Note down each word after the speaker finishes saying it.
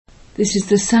This is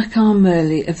the Sakar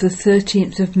Murli of the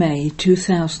 13th of May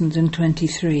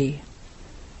 2023.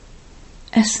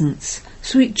 Essence,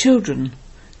 sweet children,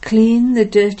 clean the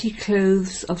dirty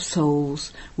clothes of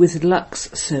souls with Lux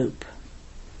soap.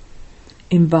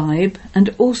 Imbibe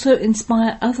and also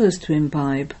inspire others to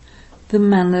imbibe the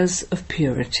manners of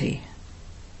purity.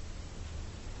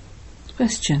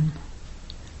 Question: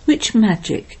 which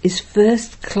magic is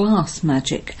first-class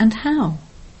magic and how?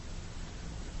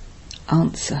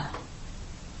 Answer: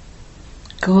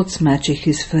 God's magic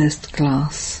is first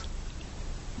class,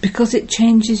 because it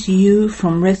changes you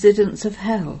from residents of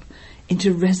hell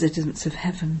into residents of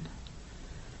heaven,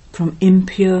 from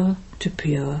impure to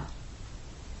pure.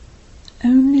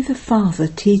 Only the Father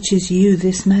teaches you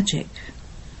this magic.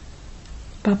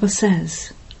 Baba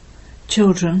says,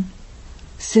 children,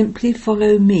 simply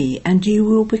follow me and you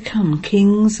will become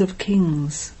kings of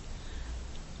kings.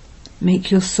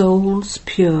 Make your souls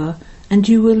pure and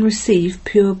you will receive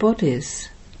pure bodies.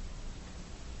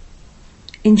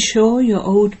 Ensure your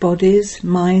old bodies,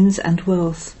 minds and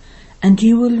wealth, and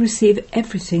you will receive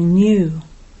everything new.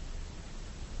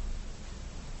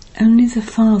 Only the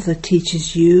Father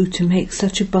teaches you to make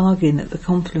such a bargain at the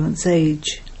confluence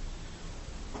age.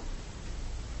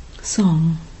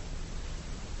 Song.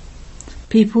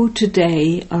 People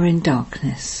today are in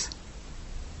darkness.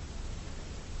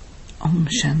 Om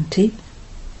Shanti.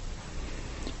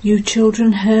 You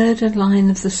children heard a line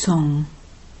of the song.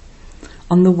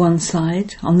 On the one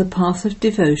side, on the path of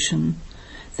devotion,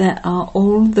 there are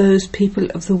all those people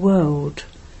of the world,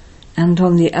 and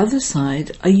on the other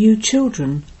side are you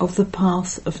children of the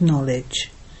path of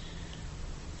knowledge.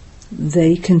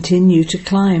 They continue to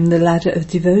climb the ladder of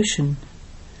devotion,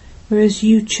 whereas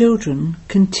you children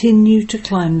continue to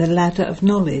climb the ladder of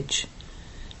knowledge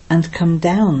and come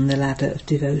down the ladder of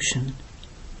devotion.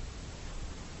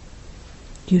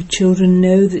 You children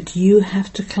know that you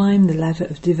have to climb the ladder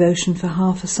of devotion for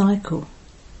half a cycle.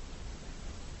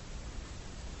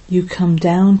 You come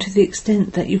down to the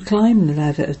extent that you climb the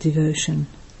ladder of devotion.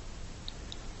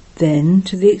 Then,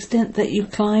 to the extent that you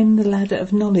climb the ladder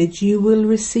of knowledge, you will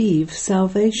receive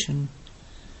salvation.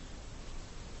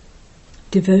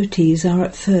 Devotees are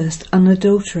at first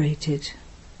unadulterated.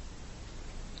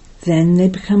 Then they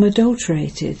become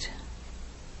adulterated.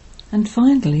 And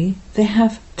finally, they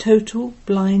have total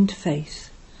blind faith.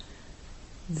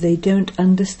 They don't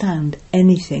understand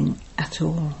anything at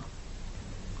all.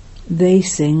 They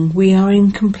sing, we are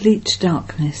in complete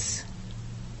darkness.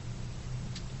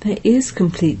 There is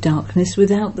complete darkness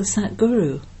without the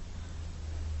Satguru.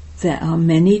 There are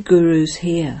many gurus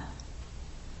here.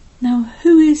 Now,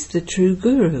 who is the true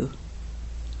guru?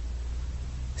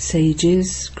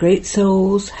 Sages, great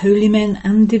souls, holy men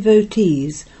and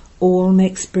devotees all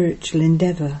make spiritual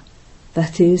endeavour,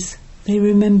 that is, they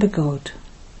remember God.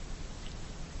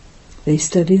 They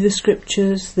study the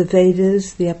scriptures, the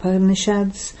Vedas, the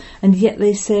Upanishads, and yet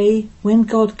they say, when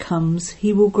God comes,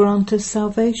 he will grant us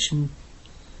salvation.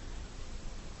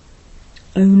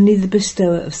 Only the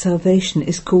bestower of salvation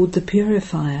is called the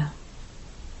purifier.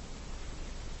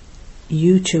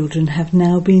 You children have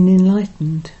now been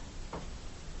enlightened.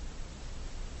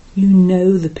 You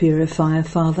know the purifier,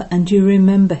 Father, and you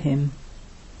remember him.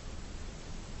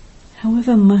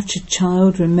 However much a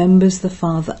child remembers the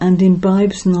Father and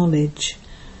imbibes knowledge,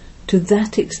 to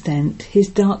that extent his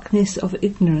darkness of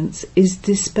ignorance is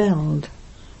dispelled.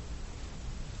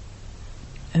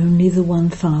 Only the one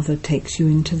Father takes you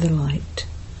into the light.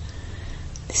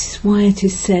 This is why it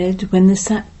is said, when the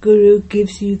Satguru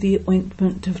gives you the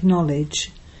ointment of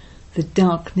knowledge, the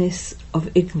darkness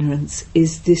of ignorance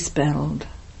is dispelled.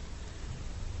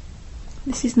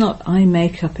 This is not eye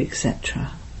makeup,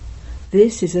 etc.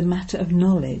 This is a matter of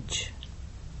knowledge.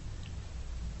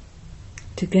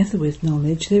 Together with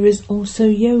knowledge there is also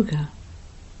yoga.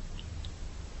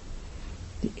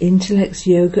 The intellect's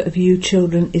yoga of you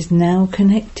children is now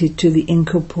connected to the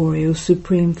incorporeal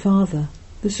Supreme Father,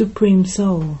 the Supreme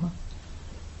Soul.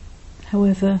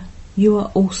 However, you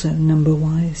are also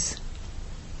number-wise.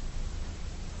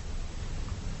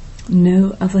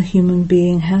 No other human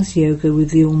being has yoga with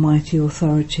the Almighty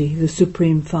Authority, the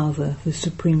Supreme Father, the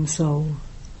Supreme Soul.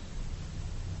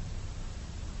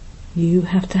 You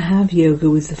have to have yoga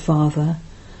with the Father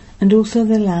and also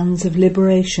the lands of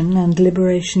liberation and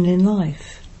liberation in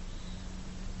life.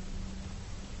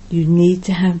 You need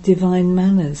to have divine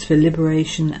manners for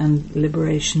liberation and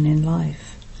liberation in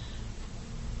life.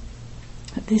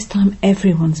 At this time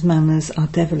everyone's manners are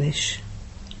devilish.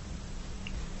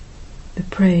 The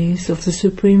praise of the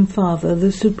Supreme Father,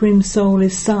 the Supreme Soul,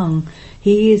 is sung.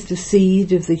 He is the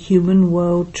seed of the human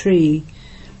world tree,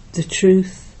 the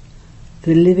truth,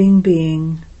 the living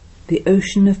being, the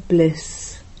ocean of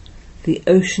bliss, the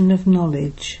ocean of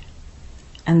knowledge,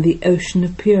 and the ocean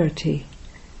of purity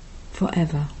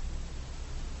forever.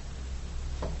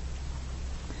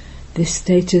 This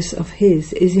status of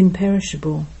his is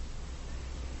imperishable.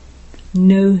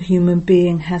 No human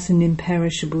being has an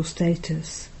imperishable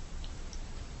status.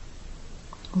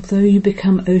 Although you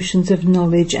become oceans of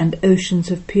knowledge and oceans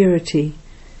of purity,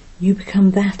 you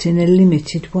become that in a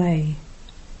limited way.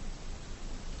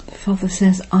 The Father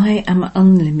says, I am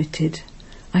unlimited.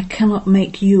 I cannot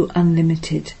make you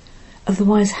unlimited.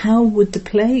 Otherwise, how would the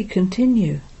play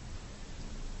continue?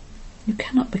 You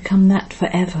cannot become that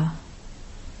forever.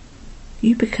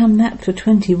 You become that for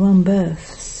 21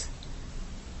 births.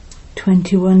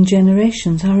 21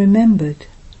 generations are remembered.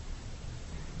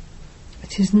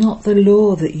 It is not the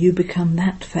law that you become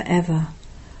that forever.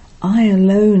 I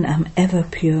alone am ever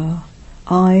pure.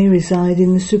 I reside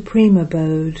in the supreme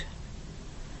abode.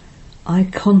 I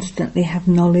constantly have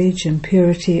knowledge and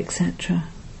purity, etc.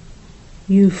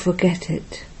 You forget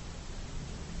it.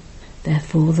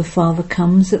 Therefore the Father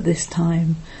comes at this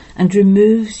time and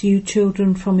removes you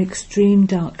children from extreme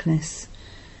darkness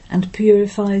and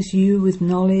purifies you with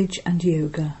knowledge and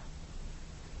yoga.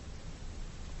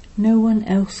 No one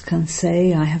else can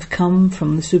say, I have come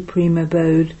from the supreme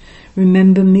abode,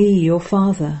 remember me, your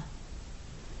Father.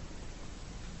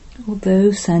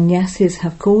 Although sannyasis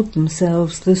have called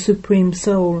themselves the Supreme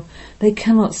Soul, they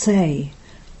cannot say,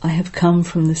 I have come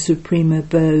from the supreme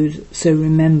abode, so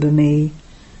remember me.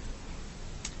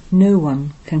 No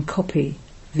one can copy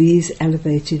these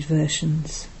elevated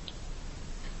versions.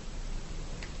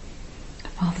 The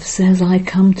Father says, I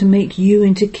come to make you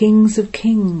into kings of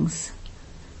kings.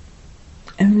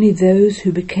 Only those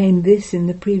who became this in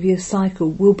the previous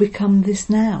cycle will become this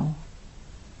now.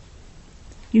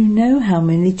 You know how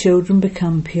many children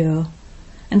become pure,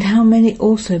 and how many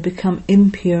also become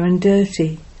impure and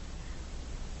dirty.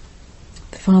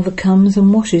 The Father comes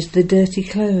and washes the dirty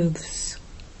clothes.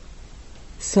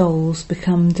 Souls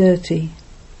become dirty.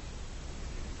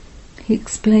 He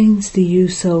explains to you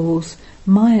souls,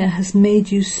 Maya has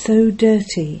made you so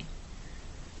dirty.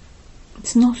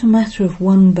 It's not a matter of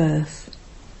one birth,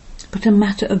 but a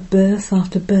matter of birth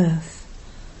after birth.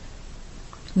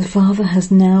 The Father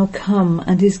has now come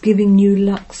and is giving you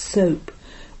Lux soap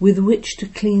with which to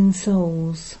clean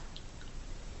souls.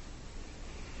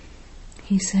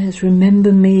 He says,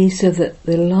 remember me so that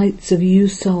the lights of you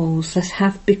souls that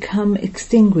have become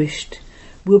extinguished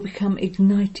will become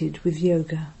ignited with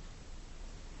yoga.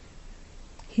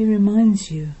 He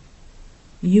reminds you,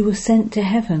 you were sent to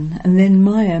heaven and then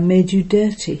Maya made you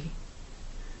dirty.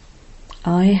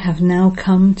 I have now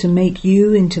come to make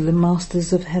you into the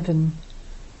masters of heaven.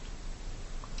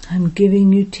 I'm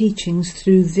giving you teachings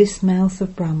through this mouth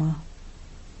of Brahma.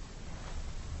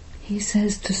 He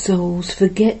says to souls,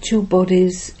 forget your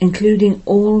bodies, including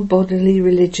all bodily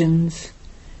religions.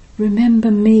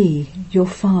 Remember me, your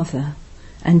Father,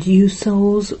 and you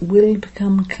souls will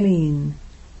become clean.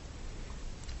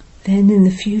 Then in the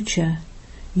future,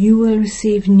 you will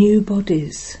receive new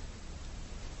bodies.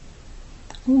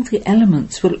 All the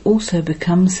elements will also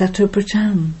become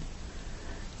Satopratan.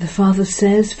 The Father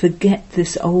says, forget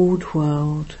this old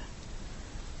world.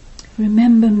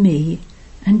 Remember me,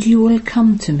 and you will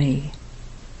come to me.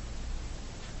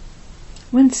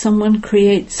 When someone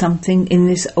creates something in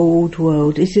this old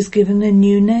world, it is given a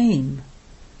new name.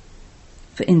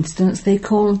 For instance, they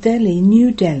call Delhi New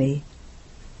Delhi,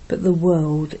 but the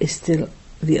world is still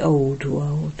the old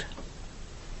world.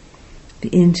 The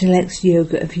intellect's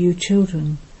yoga of you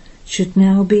children should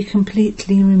now be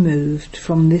completely removed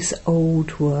from this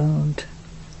old world.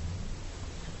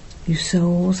 You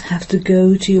souls have to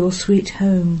go to your sweet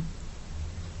home.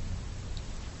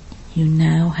 You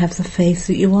now have the faith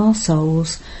that you are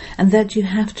souls and that you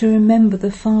have to remember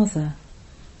the Father,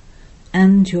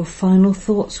 and your final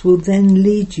thoughts will then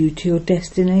lead you to your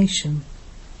destination.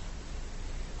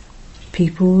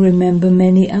 People remember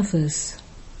many others.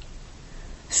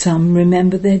 Some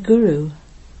remember their Guru,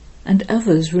 and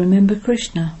others remember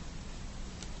Krishna.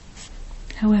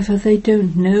 However, they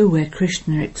don't know where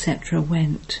Krishna, etc.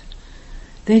 went.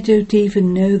 They don't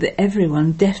even know that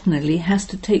everyone definitely has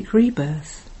to take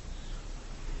rebirth.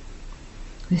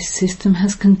 This system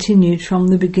has continued from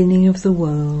the beginning of the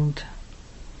world.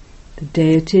 The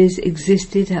deities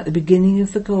existed at the beginning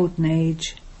of the Golden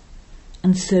Age,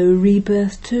 and so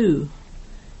rebirth too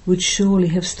would surely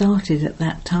have started at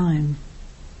that time.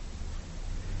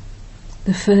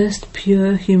 The first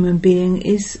pure human being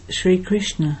is Sri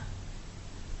Krishna.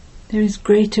 There is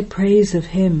greater praise of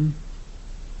him.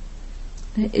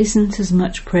 There isn't as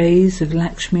much praise of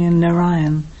Lakshmi and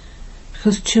Narayan,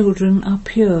 because children are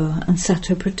pure and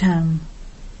Satopratam.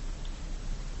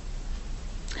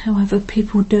 However,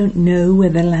 people don't know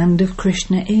where the land of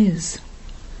Krishna is.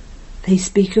 They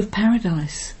speak of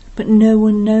paradise, but no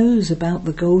one knows about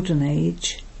the golden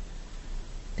age.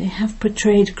 They have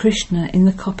portrayed Krishna in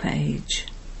the copper age.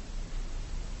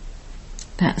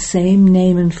 That same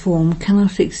name and form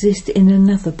cannot exist in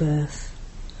another birth.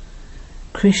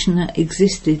 Krishna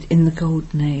existed in the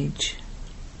golden age.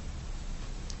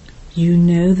 You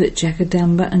know that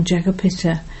Jagadamba and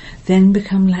Jagapita then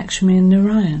become Lakshmi and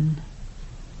Narayan.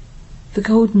 The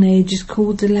golden age is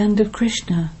called the land of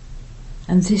Krishna,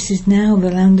 and this is now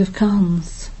the land of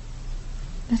Kans.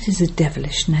 That is a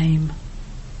devilish name.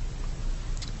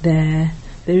 There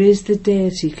is the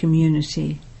deity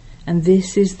community, and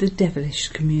this is the devilish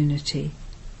community.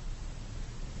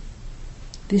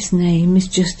 This name is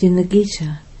just in the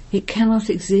Gita. It cannot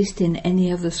exist in any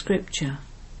other scripture.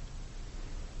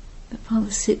 The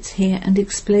Father sits here and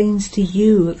explains to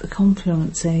you at the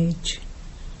confluence age.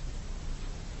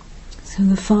 So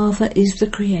the Father is the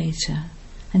Creator,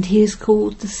 and He is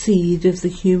called the seed of the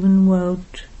human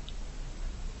world.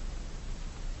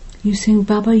 You sing,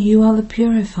 Baba, you are the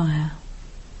purifier.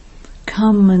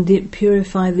 Come and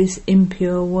purify this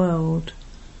impure world.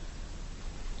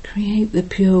 Create the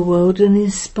pure world and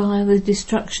inspire the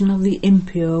destruction of the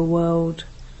impure world.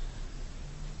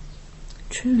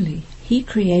 Truly, He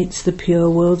creates the pure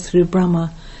world through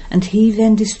Brahma, and He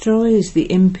then destroys the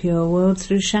impure world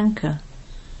through Shankar.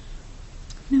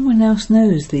 No one else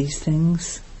knows these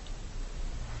things.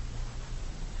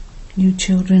 You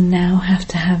children now have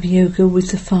to have yoga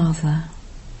with the Father.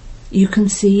 You can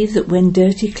see that when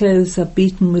dirty clothes are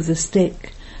beaten with a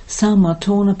stick, some are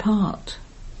torn apart.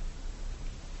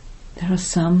 There are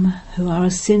some who are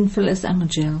as sinful as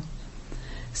Amajil,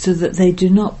 so that they do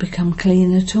not become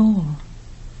clean at all.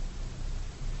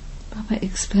 Baba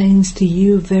explains to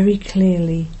you very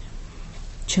clearly,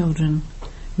 children,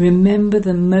 remember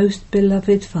the most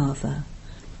beloved Father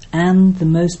and the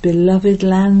most beloved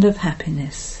land of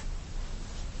happiness.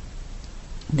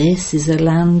 This is a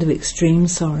land of extreme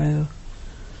sorrow.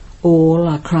 All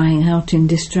are crying out in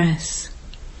distress.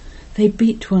 They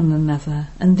beat one another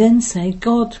and then say,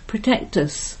 God, protect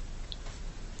us.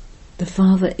 The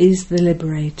Father is the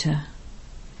liberator.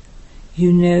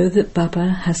 You know that Baba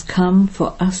has come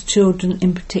for us children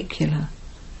in particular,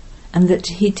 and that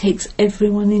He takes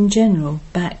everyone in general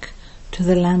back to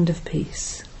the land of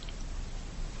peace.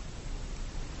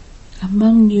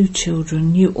 Among you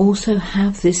children, you also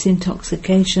have this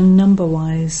intoxication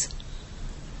number-wise.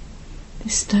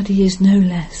 This study is no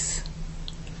less.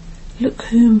 Look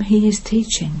whom He is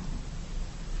teaching.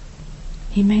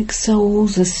 He makes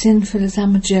souls as sinful as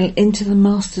Amajil into the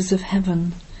masters of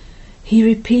heaven. He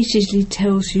repeatedly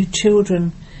tells you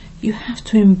children, you have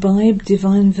to imbibe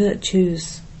divine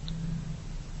virtues.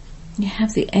 You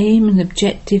have the aim and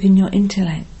objective in your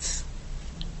intellects.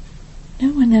 No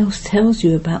one else tells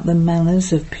you about the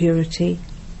manners of purity.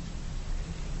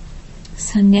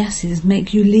 Sannyasis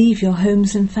make you leave your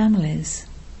homes and families.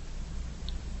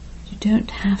 You don't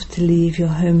have to leave your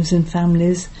homes and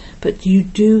families, but you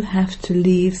do have to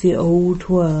leave the old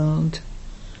world.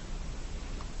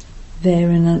 Their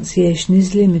renunciation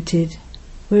is limited,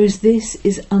 whereas this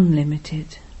is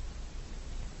unlimited.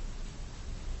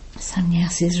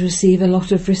 Sannyasis receive a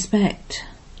lot of respect.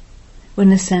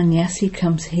 When a sannyasi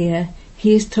comes here,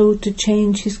 he is told to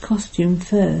change his costume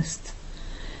first,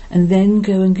 and then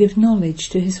go and give knowledge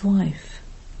to his wife.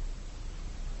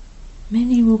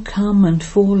 Many will come and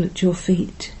fall at your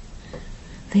feet.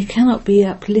 They cannot be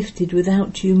uplifted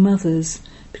without you mothers,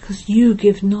 because you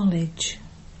give knowledge.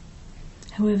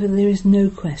 However, there is no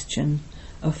question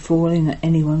of falling at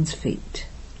anyone's feet.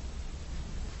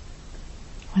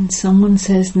 When someone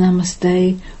says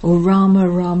Namaste or Rama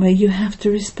Rama, you have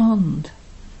to respond.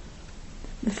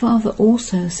 The Father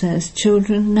also says,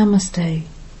 children, Namaste.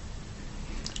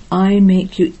 I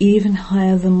make you even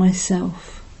higher than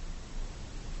myself.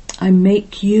 I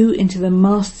make you into the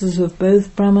masters of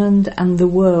both Brahman and the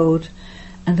world,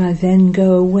 and I then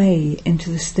go away into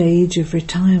the stage of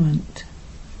retirement.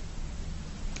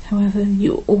 However,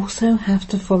 you also have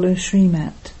to follow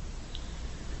Srimat.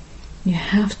 You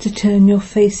have to turn your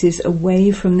faces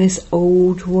away from this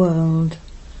old world.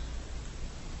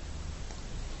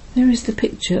 There is the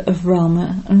picture of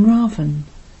Rama and Ravan.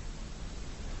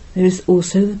 There is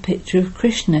also the picture of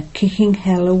Krishna kicking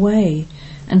hell away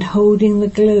and holding the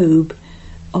globe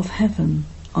of heaven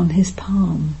on his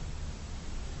palm.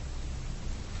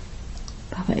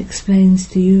 Baba explains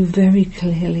to you very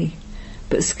clearly,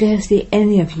 but scarcely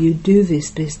any of you do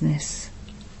this business.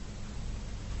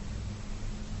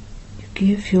 You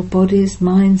Give your bodies,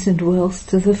 minds and wealth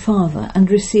to the Father and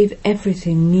receive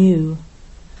everything new.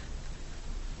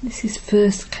 This is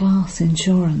first-class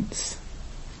insurance.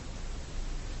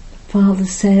 The Father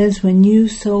says when you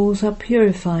souls are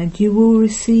purified, you will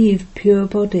receive pure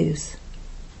bodies.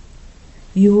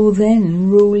 You will then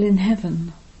rule in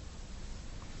heaven.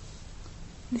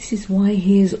 This is why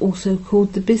he is also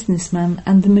called the businessman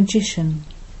and the magician.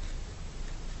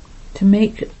 To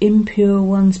make impure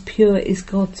ones pure is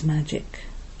God's magic.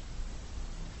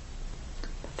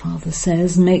 The Father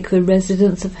says, make the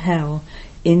residents of hell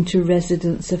into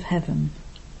residents of heaven.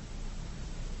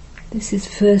 This is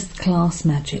first-class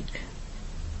magic.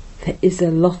 There is a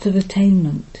lot of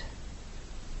attainment.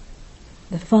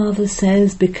 The Father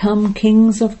says, become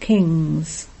kings of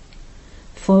kings.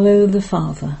 Follow the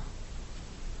Father.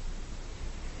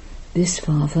 This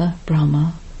father,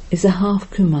 Brahma, is a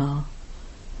half Kumar.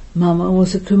 Mama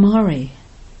was a Kumari.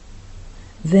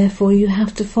 Therefore you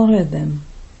have to follow them.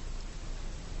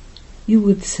 You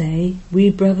would say, we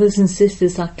brothers and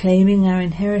sisters are claiming our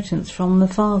inheritance from the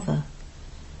Father.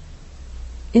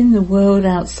 In the world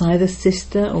outside, a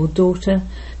sister or daughter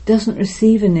doesn't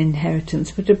receive an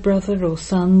inheritance, but a brother or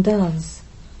son does.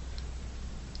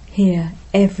 Here,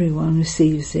 everyone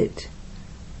receives it,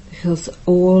 because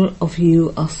all of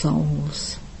you are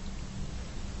souls.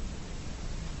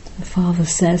 The Father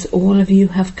says, all of you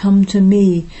have come to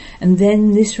me, and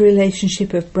then this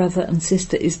relationship of brother and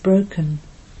sister is broken.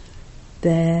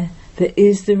 There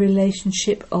is the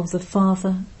relationship of the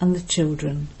Father and the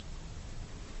children.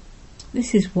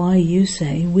 This is why you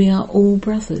say we are all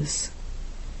brothers.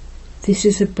 This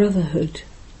is a brotherhood.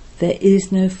 There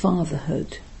is no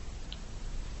fatherhood.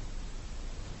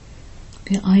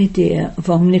 The idea of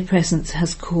omnipresence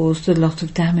has caused a lot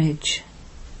of damage.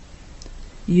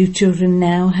 You children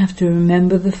now have to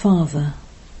remember the Father.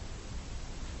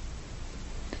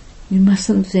 You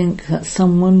mustn't think that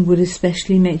someone would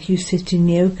especially make you sit in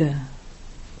yoga.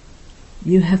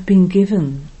 You have been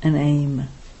given an aim.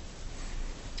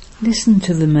 Listen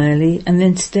to the Murli and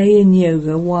then stay in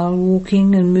yoga while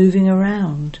walking and moving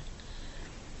around.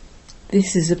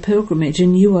 This is a pilgrimage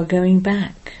and you are going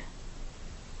back.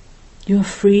 You are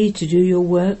free to do your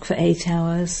work for 8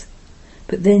 hours,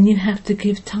 but then you have to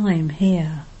give time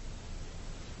here.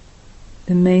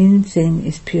 The main thing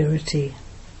is purity.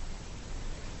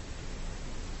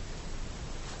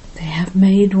 They have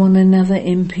made one another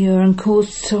impure and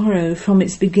caused sorrow from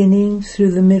its beginning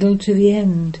through the middle to the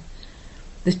end.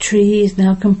 The tree is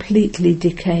now completely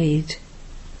decayed.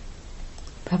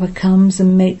 Baba comes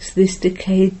and makes this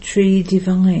decayed tree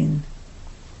divine.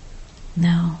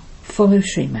 Now follow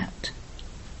Srimat.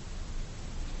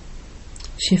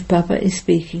 Shiv Baba is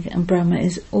speaking and Brahma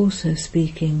is also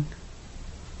speaking.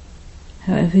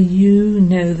 However, you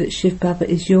know that Shiv Baba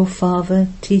is your father,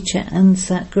 teacher and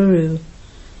Satguru.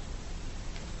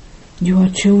 You are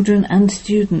children and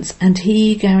students, and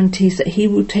he guarantees that he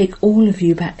will take all of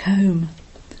you back home.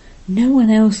 No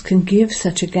one else can give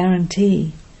such a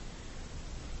guarantee.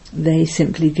 They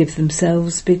simply give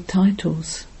themselves big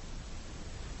titles.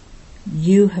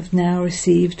 You have now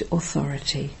received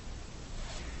authority.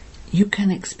 You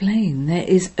can explain there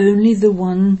is only the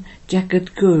one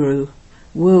Jagat Guru,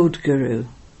 World Guru,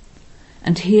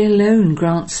 and he alone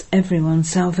grants everyone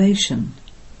salvation.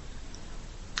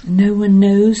 No one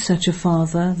knows such a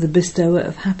Father, the bestower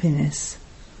of happiness.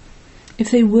 If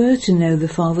they were to know the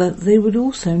Father, they would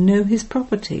also know his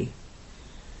property.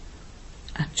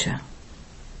 Acha.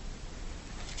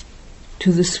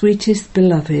 To the sweetest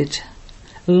beloved,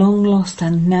 long lost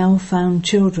and now found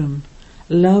children,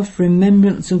 love,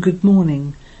 remembrance and good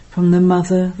morning from the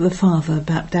Mother, the Father,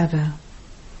 Bapdada.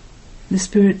 The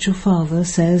spiritual Father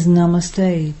says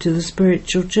Namaste to the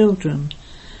spiritual children,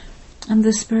 and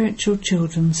the spiritual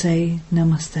children say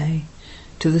Namaste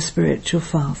to the spiritual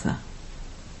Father.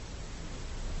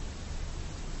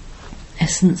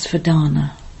 Essence for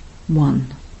Dana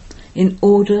 1. In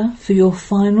order for your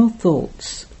final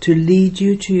thoughts to lead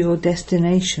you to your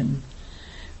destination,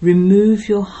 remove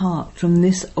your heart from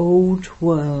this old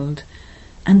world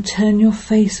and turn your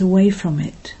face away from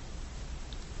it.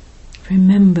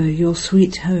 Remember your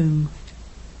sweet home.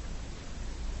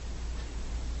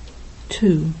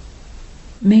 2.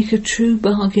 Make a true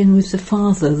bargain with the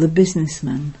Father, the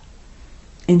businessman.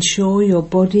 Ensure your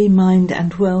body, mind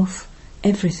and wealth,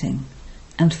 everything,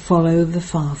 and follow the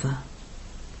Father.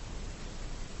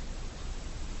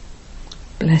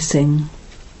 Blessing.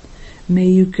 May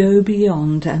you go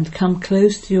beyond and come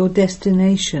close to your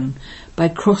destination by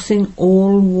crossing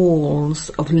all walls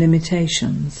of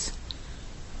limitations.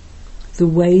 The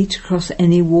way to cross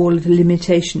any wall of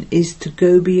limitation is to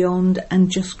go beyond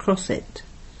and just cross it.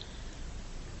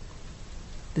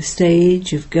 The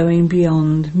stage of going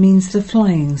beyond means the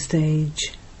flying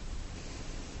stage.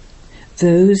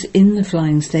 Those in the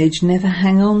flying stage never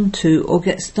hang on to or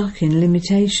get stuck in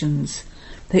limitations.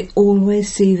 They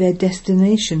always see their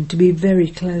destination to be very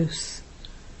close.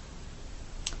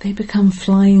 They become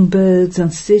flying birds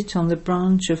and sit on the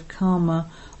branch of karma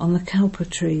on the kalpa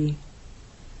tree.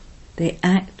 They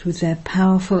act with their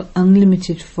powerful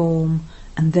unlimited form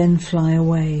and then fly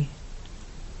away.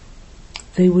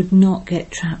 They would not get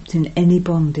trapped in any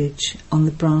bondage on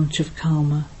the branch of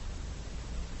karma.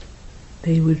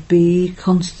 They would be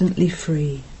constantly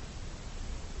free.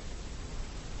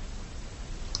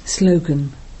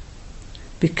 Slogan: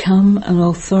 become an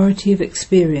authority of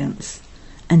experience,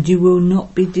 and you will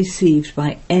not be deceived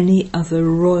by any other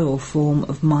royal form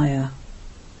of Maya.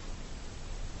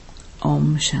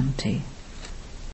 Om Shanti.